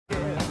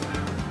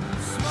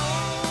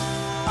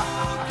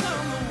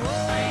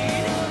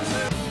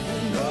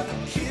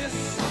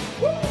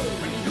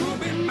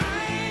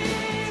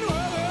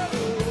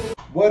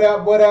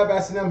What up,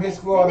 S&M Hit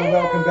Squad, and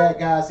welcome back,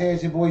 guys.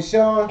 Here's your boy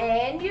Sean.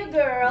 And your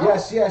girl.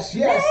 Yes.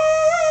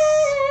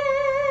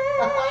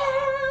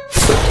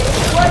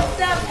 What's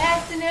up,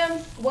 S&M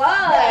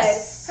Squad?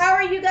 Yes. How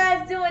are you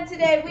guys doing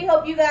today? We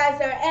hope you guys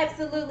are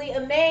absolutely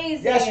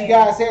amazing. Yes, you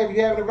guys have.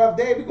 You having a rough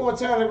day? We're going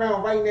to turn it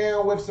around right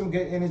now with some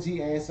good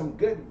energy and some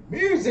good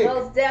music.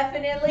 Most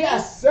definitely.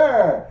 Yes,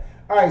 sir.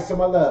 All right, so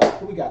my love,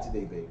 what we got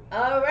today, baby?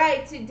 All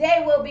right,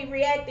 today we'll be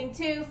reacting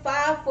to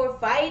Five for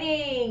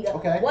Fighting.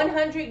 Okay.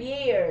 100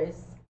 years.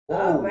 Oh,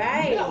 all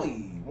right.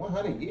 Really?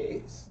 100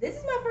 years. This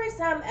is my first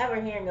time ever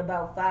hearing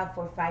about Five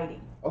for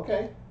Fighting.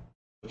 Okay.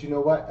 But you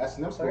know what?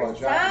 S&M Squad First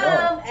dropped it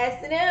time, off.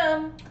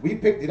 S&M. We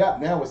picked it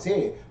up, now it's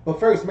here. But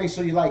first, make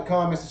sure you like,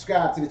 comment,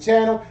 subscribe to the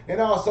channel, and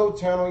also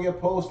turn on your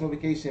post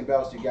notification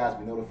bell so you guys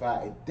be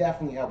notified. It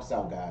definitely helps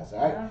out, guys,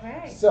 all right? All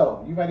right.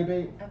 So, you ready,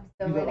 babe? I'm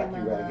so You look ready,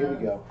 like you my ready. Here we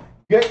love. go.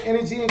 Good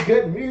energy and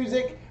good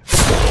music.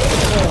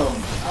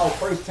 Our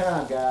first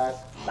time, guys.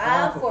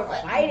 Five for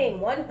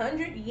Fighting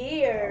 100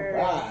 years.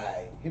 All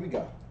right, here we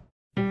go.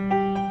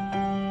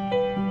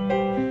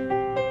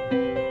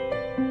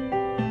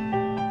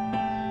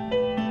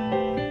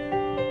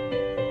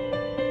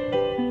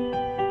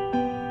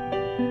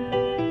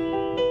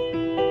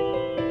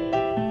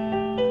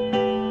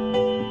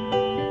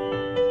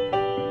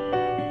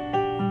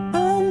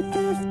 I'm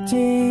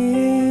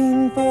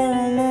 15 for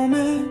a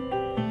moment,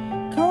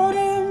 caught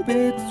in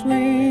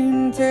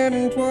between 10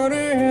 and 20,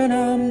 and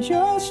I'm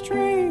just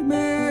dreaming,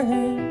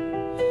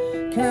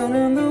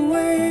 counting the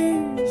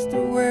ways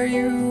to where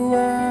you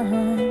are.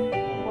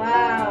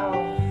 Wow.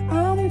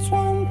 I'm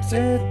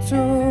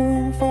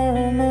 22 for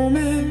a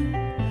moment,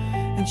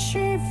 and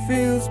she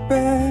feels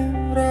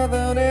better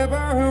than ever,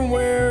 and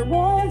we're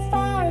on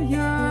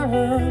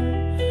fire,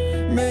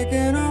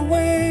 making our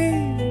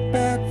way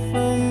back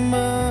from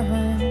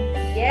Mars.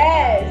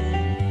 Yes.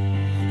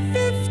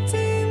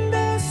 15,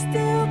 there's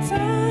still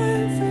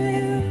time for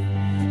you,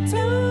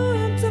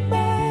 time to buy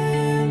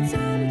and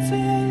time to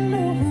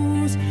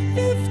lose.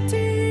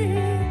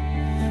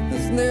 15,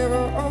 there's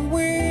never a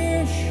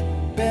wish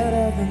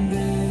better than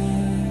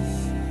this,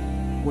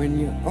 when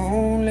you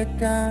only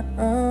got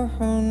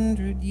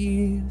 100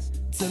 years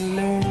to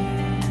live.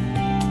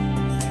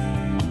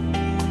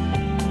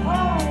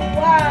 Oh,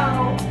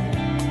 wow.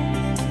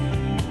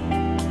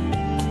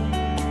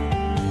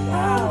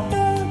 I'm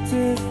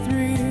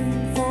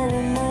 33 for a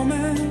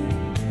moment,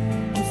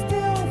 I'm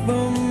still the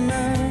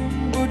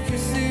man, but you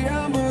see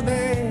I'm a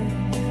there,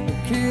 a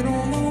kid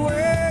on the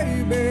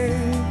way,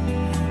 babe,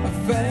 a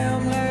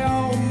family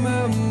on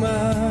my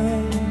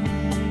mind.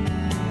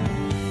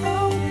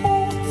 I'm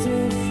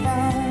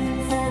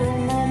 45 for a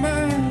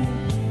moment,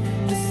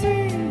 the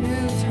sea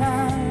is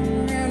high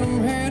and I'm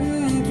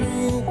heading to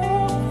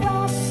all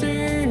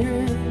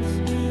crosses,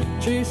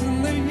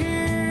 chasing the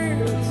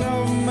years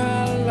of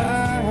my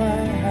life.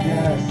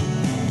 Yes.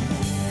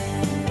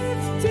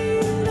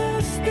 15,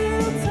 there's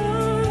still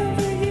time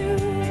for you,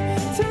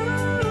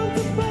 time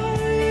to buy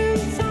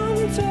and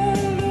time to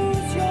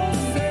lose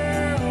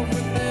yourself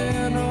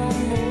within a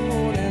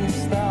morning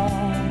star.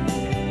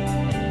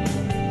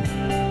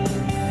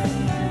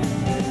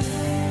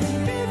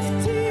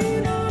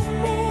 15, I'm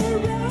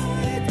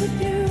alright with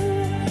you.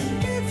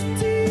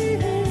 15,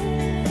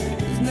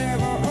 there's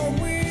never a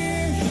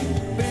wish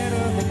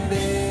better than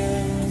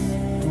this,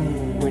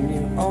 when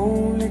you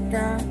only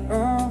got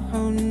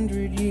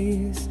 100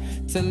 years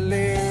to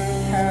live.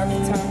 Half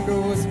time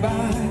goes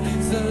by,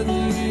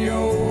 suddenly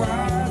your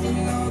eyes,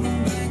 another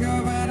blink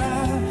of an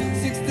eye.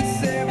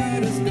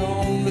 67 is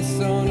gone, the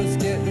sun is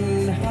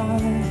getting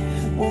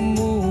high, we're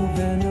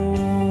moving on.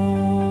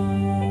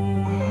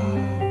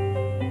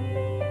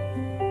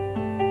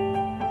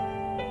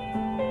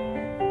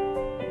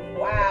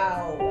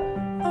 Wow.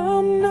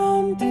 I'm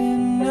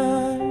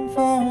 99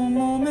 for a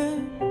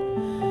moment,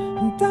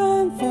 I'm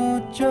dying for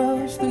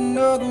just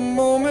another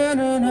moment,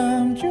 and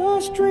I'm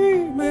just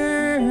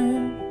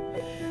dreaming,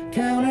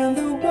 counting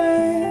the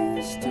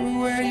ways to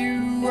where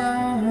you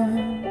are.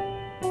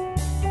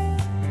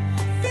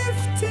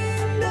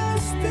 15,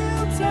 there's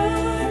still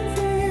time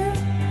for you.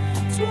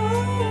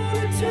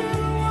 22,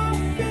 I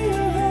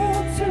feel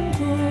hard to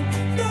go.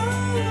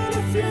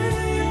 33,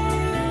 you're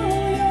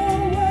on your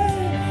way.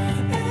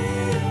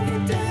 Every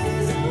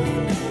day's a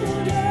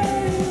new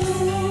day.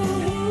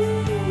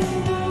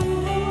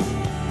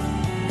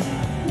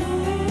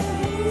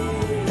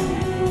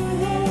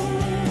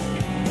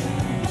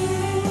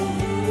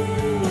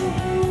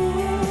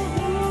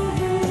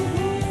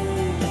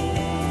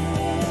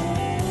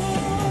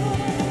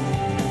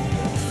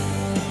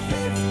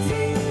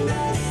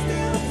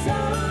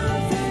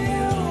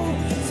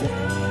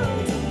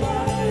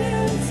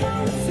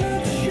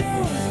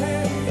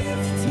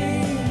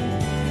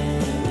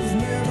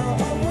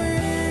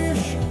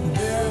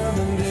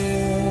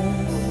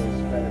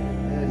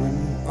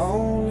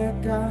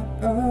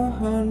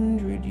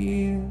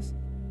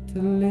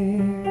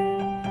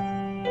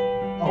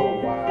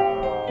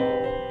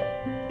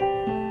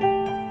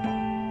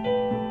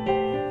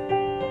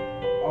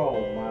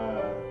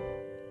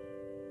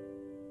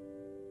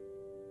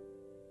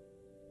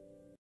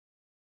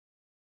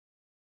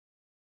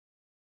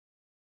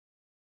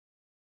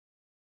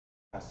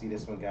 I see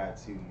this one got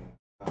to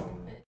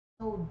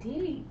So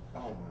deep. oh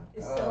my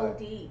It's God. so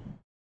deep.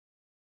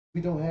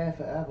 We don't have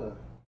forever.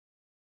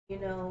 You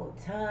know,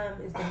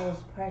 time is the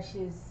most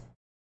precious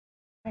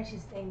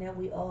thing that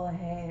we all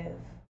have.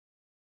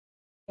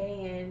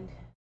 And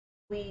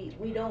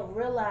we don't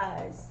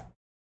realize,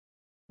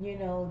 you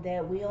know,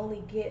 that we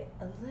only get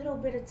a little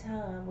bit of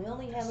time. We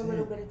only have That's a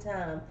little it. bit of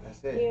time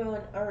That's it. here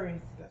on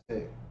earth. That's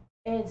it.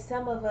 And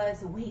some of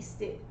us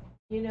waste it,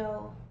 you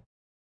know,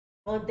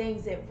 on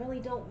things that really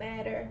don't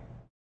matter.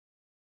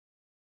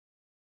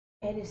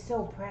 And it's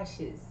so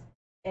precious.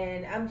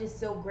 And I'm just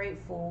so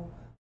grateful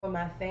for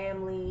my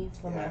family,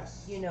 for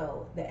Yes. my, you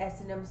know, the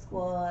S&M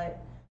squad,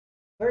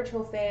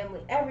 virtual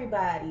family,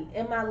 everybody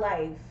in my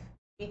life,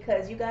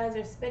 because you guys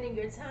are spending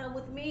your time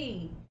with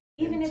me.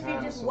 Even And if you're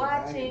time is just so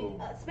watching,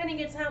 valuable. spending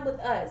your time with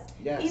us.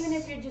 Yes.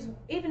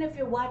 Even if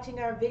you're watching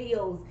our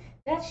videos,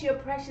 that's your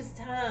precious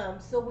time.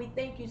 So we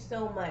thank you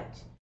so much.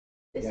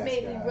 This Yes,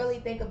 made me guys. really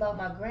think about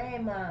my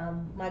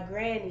grandmom, my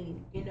granny.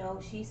 You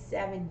know, she's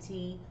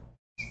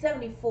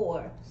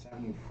 74.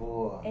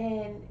 74.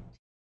 And,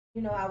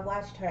 you know, I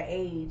watched her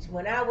age.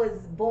 When I was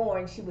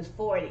born, she was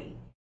 40,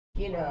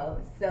 you know.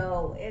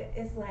 So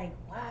it's like,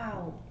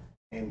 wow.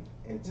 And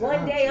One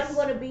time day just- I'm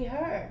going to be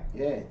her.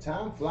 Yeah,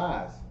 time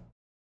flies.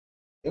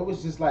 It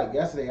was just like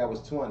yesterday I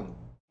was 20.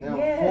 Now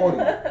Yeah.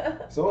 I'm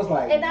 40. So it's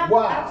like, And I've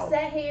wow.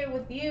 sat here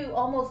with you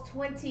almost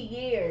 20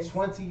 years.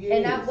 20 years.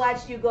 And I've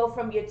watched you go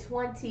from your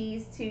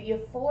 20s to your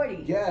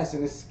 40s. Yes,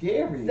 and it's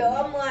scary. So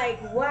I'm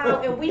like,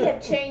 wow. And we have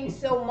changed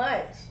so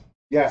much.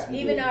 Yes, we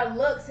Even did. our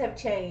looks have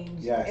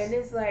changed. Yes. And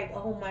it's like,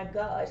 oh my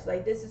gosh,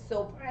 like this is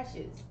so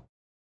precious.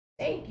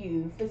 Thank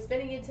you for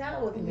spending your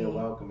time with And me. you're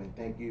welcome, and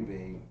thank you,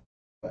 babe,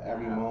 for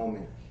every Wow.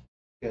 moment.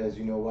 Because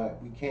you know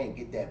what? We can't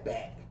get that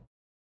back.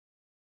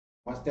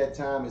 Once that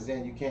time is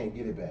in, you can't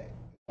get it back.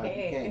 Like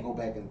you can't go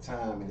back in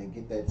time and then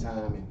get that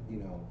time, and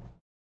you know.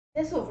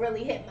 This will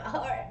really hit my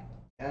heart.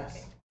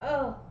 Yes.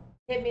 Oh,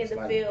 hit me It's in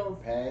the like feels.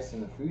 past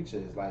and the future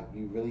is like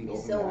you really It's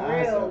open so your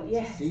eyes real, up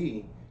yes. to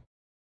see,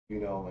 you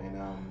know,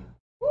 and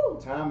Woo.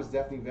 time is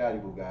definitely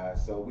valuable,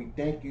 guys. So we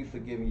thank you for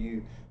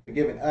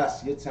giving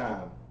us your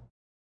time,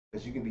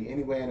 because you can be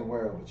anywhere in the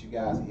world, but you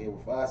guys are here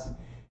with us,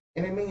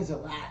 and it means a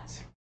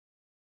lot.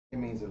 It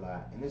means a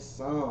lot. And this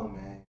song,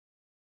 man,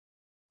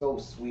 so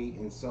sweet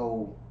and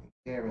so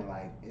caring,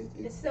 like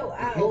It's so it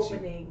hits you.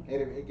 eye-opening.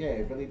 Yeah,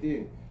 it really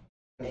do.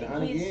 'Cause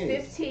 100 He's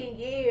years. 15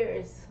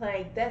 years.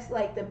 Like, that's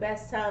like the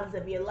best times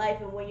of your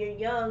life. And when you're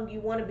young, you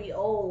want to be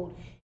old.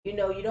 You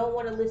know, you don't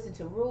want to listen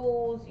to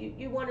rules.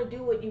 You want to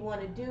do what you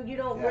want to do. You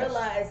don't Yes.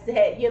 realize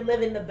that you're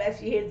living the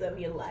best years of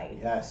your life.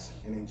 Yes,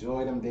 and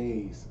enjoy them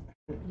days.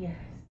 Yes.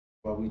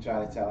 But we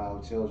try to tell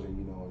our children,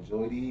 you know,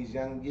 enjoy these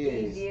young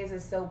years. These years are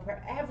so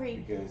every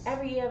Because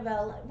year of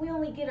our life. We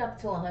only get up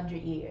to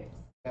 100 years.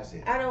 that's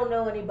it. I don't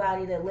know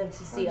anybody that lived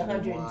to see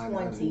 120.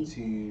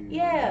 102,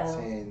 Yeah.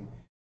 110.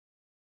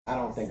 I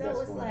don't think So that's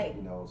it's going like-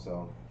 you know,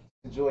 so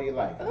enjoy your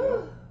life. You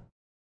know?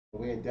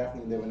 We're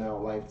definitely living our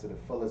life to the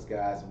fullest,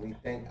 guys, and we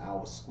thank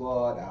our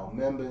squad, our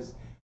members,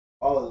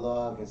 all the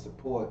love and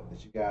support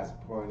that you guys are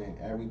pouring in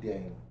every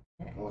day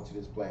onto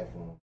this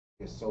platform.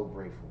 We're so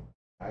grateful.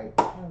 All right,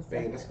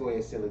 babe, let's go ahead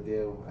and seal the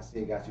deal. I see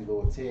you got you a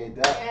little teared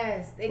up.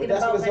 Yes, thinking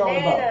that's about what my it's all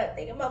about. nana,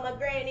 thinking about my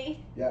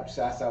granny, Yep,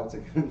 shouts out to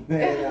and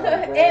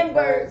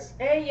grandparents.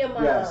 Bert, and your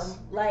mom. Yes,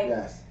 Like,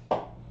 yes.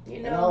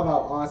 you And all of know,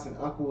 our aunts and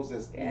uncles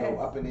that's you know Yes.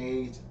 up in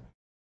age.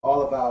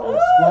 All of our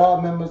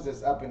squad members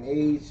that's up in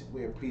age.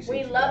 We appreciate we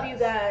you love you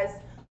guys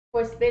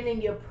for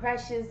spending your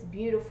precious,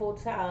 beautiful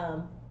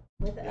time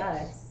with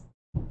Yes.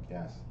 us.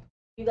 Yes,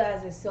 You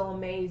guys are so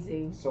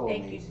amazing. So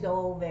Thank amazing. you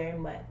so very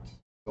much.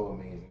 so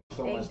amazing.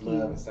 So Thank much you.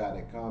 love inside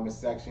that comment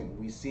section.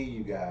 We see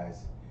you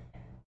guys.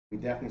 We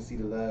definitely see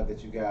the love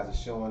that you guys are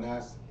showing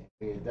us.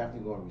 We're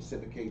definitely going to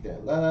reciprocate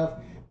that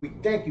love. We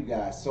thank you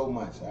guys so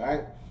much. All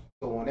right.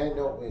 So on that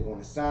note, we're going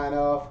to sign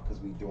off because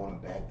we're doing them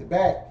back to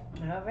back.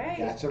 All right.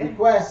 Got your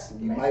request.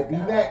 You Let's might be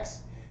go.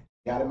 next.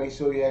 Got to make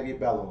sure you have your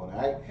bell on.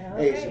 All right. All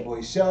Hey, it's your right.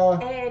 boy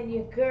Sean. And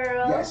your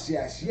girl. Yes,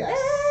 yes, yes.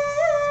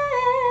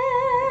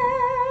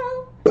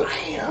 Elle.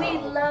 Bam. We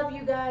love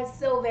you guys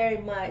so very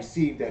much.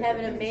 Receive that Have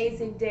an energy.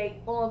 amazing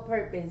day on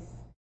purpose.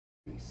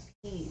 Peace.